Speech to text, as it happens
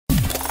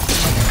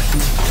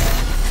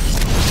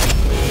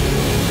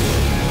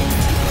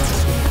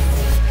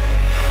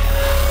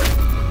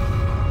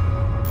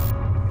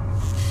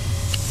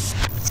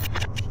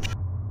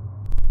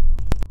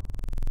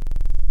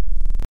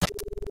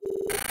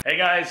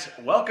Hey guys,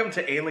 welcome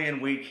to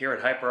Alien Week here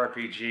at Hyper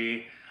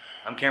RPG.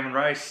 I'm Cameron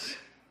Rice.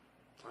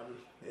 I'm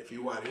If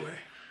You Anyway.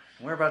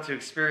 We're about to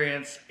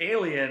experience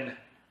Alien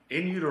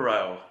In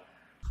Utero.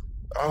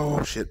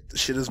 Oh shit, the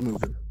shit is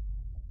moving.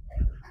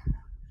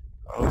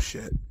 Oh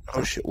shit,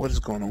 what is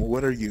going on?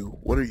 What are you?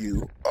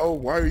 Oh,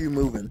 why are you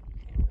moving?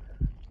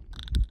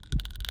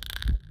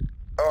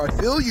 Oh, I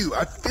feel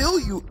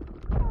you.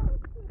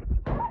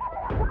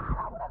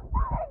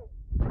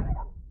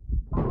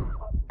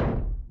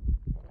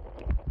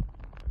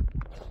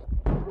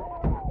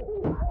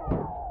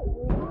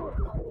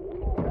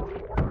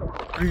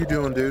 What are you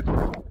doing, dude? I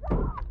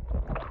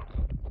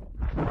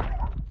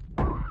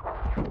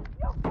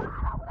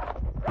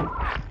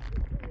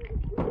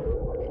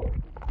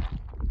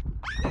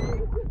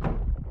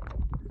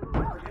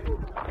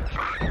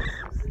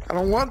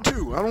don't want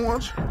to. What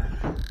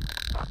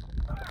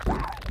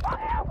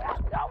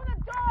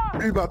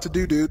are you about to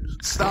do,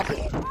 dude? Stop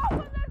it.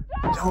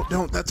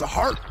 Don't. That's a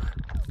heart.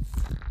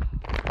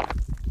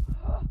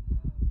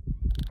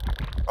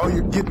 Oh,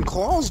 you're getting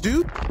claws,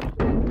 dude.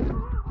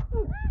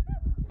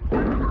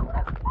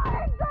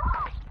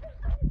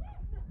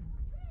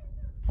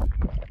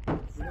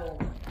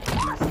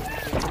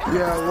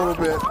 Yeah, a little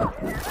bit.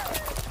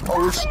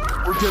 Oh,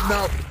 we're getting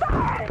out.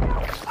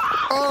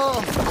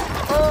 Oh.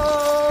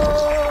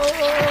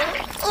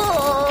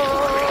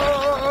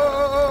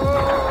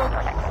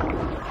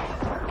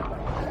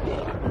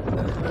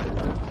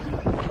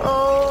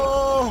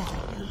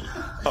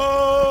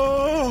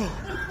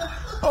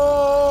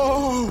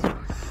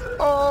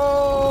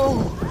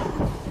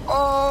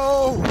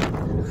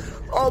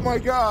 Oh my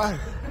God.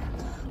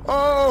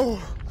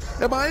 Oh,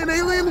 am I an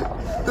alien?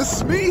 This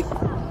is me?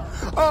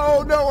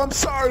 Oh no, I'm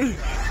sorry.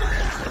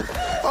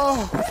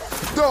 Oh,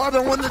 no, I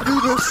don't want to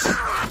do this.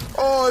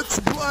 Oh, it's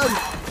blood.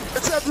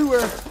 It's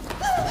everywhere.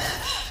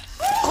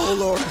 Oh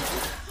Lord.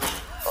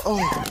 Oh,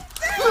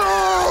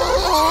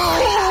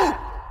 no!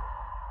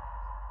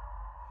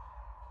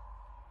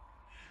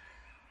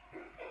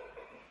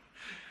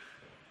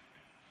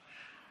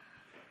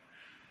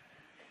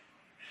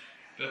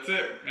 That's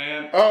it,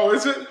 man. Oh,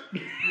 is it?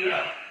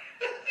 Yeah.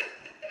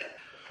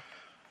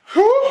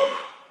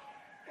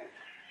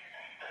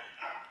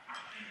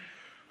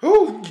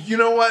 Whew, you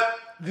know what?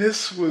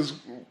 This was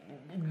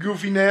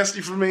goofy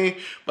nasty for me,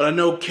 but I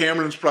know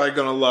Cameron's probably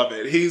gonna love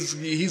it.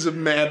 He's a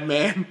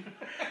madman,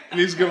 and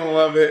he's gonna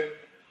love it.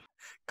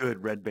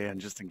 Good, red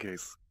band, just in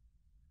case.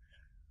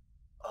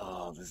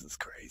 Oh, this is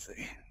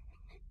crazy.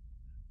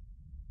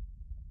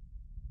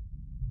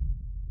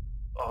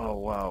 Oh,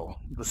 wow.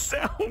 The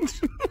sound.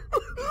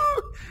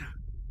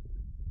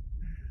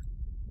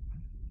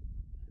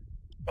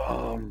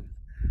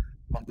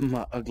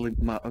 My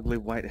ugly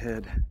white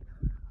head.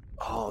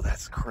 Oh,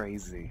 that's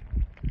crazy.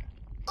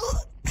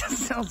 That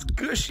sounds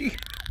gushy.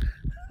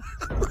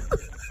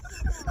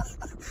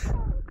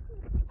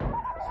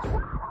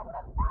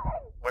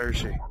 Where is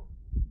she?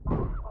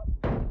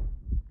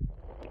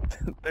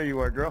 There you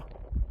are, girl.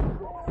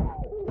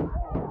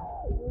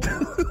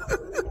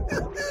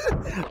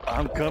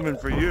 I'm coming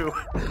for you.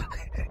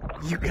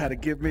 You gotta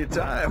give me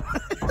time.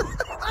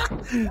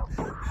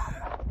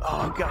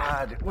 Oh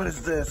God, what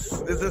is this?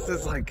 Is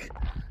this like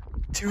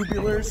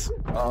tubulars?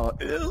 Oh,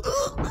 ew.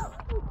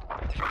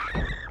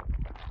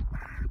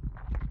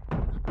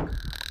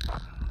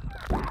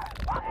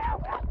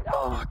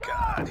 Oh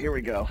God, here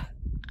we go.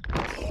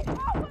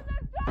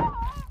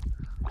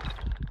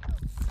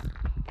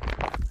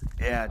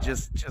 Yeah,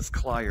 just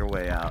claw your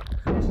way out.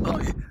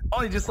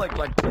 Oh, you just like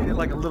played it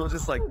like a little,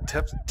 just like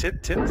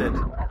tipped it.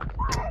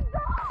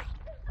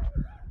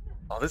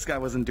 Oh, this guy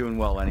wasn't doing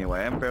well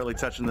anyway. I'm barely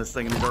touching this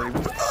thing and he's already.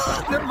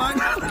 Oh, never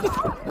mind.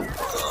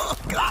 Oh,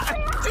 God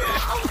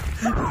damn.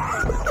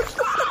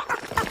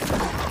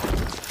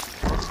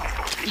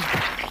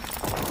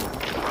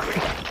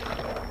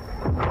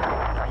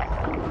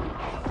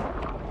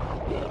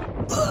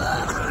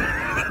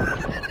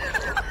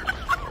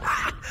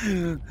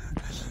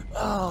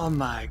 Oh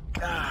my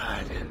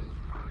God.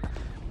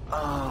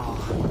 Oh.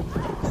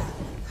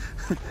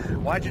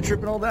 Why'd you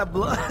trip in all that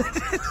blood?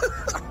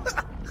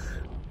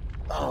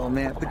 Oh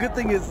man. The good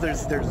thing is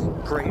there's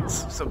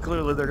grates, so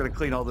clearly they're gonna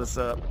clean all this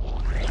up.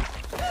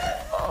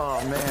 Oh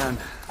man.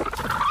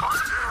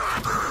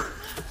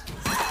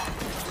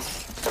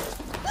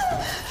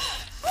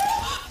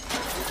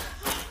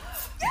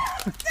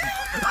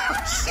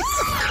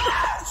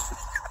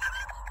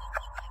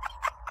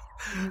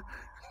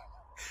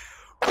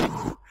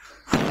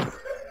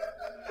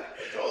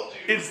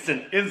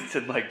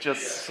 Instant, like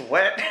just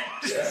sweat.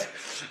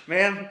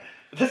 Man,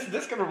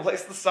 this can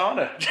replace the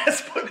sauna.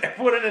 Just put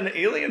it in an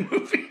alien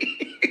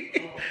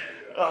movie.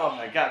 Oh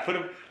my God, put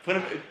him.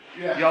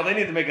 Yeah. Y'all, they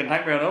need to make a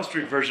Nightmare on Elm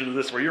Street version of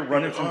this where you're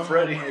running from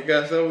Freddy. Oh my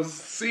gosh,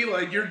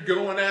 like you're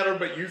going at her,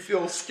 but you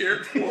feel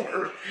scared for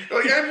her.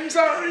 You're like, I'm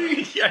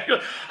sorry. Yeah, you're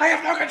like, I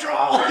have no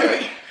control.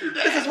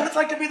 This is what it's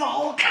like to be the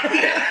Hulk. Oh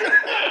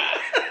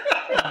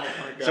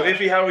my God. So,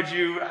 Iffy, how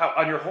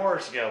on your horror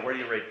scale, where do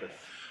you rate this?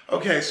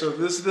 Okay, so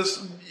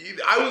this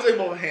I was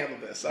able to handle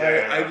this.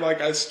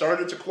 I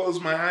started to close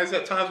my eyes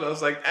at times, but I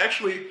was like,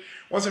 actually,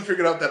 once I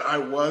figured out that I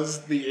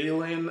was the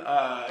alien,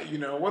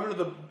 what are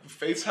the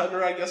face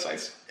hugger? I guess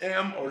I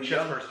am, or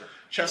chest burster.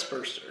 Chest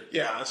burster,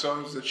 yeah. So I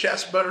was the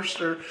chest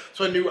burster,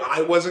 so I knew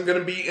I wasn't going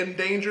to be in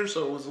danger.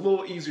 So it was a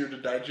little easier to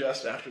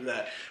digest after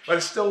that. But I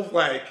still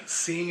like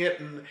seeing it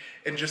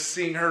and just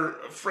seeing her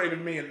afraid of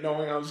me and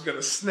knowing I was going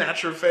to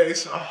snatch her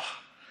face. Oh.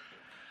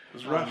 It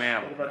was rough. Oh,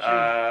 man. What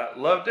about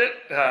you? Loved it.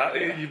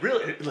 You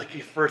really, like,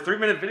 for a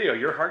 3-minute video,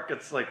 your heart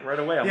gets, like, right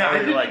away. I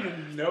didn't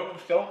even know.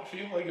 It feel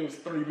like it was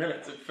 3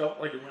 minutes. It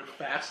felt like it went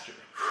faster.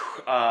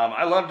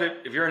 I loved it.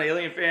 If you're an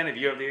Alien fan, if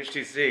you have the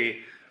HTC,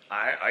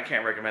 I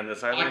can't recommend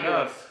this either.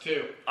 Oculus,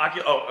 too.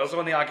 Also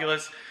on the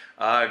Oculus.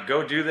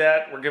 Go do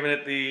that. We're giving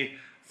it the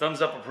thumbs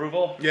up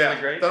approval. It's Yeah,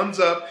 really great. thumbs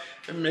up.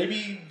 And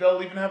maybe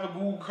they'll even have a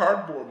Google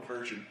Cardboard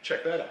version.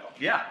 Check that out.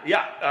 Yeah.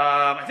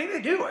 I think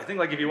they do. I think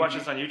like if you watch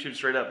this on YouTube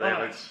straight up, they have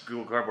a Nice.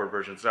 Google Cardboard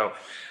version. So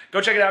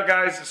go check it out,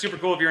 guys. It's super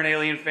cool if you're an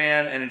Alien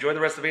fan, and enjoy the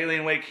rest of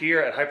Alien Wake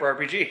here at Hyper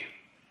RPG.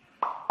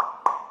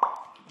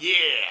 Yeah.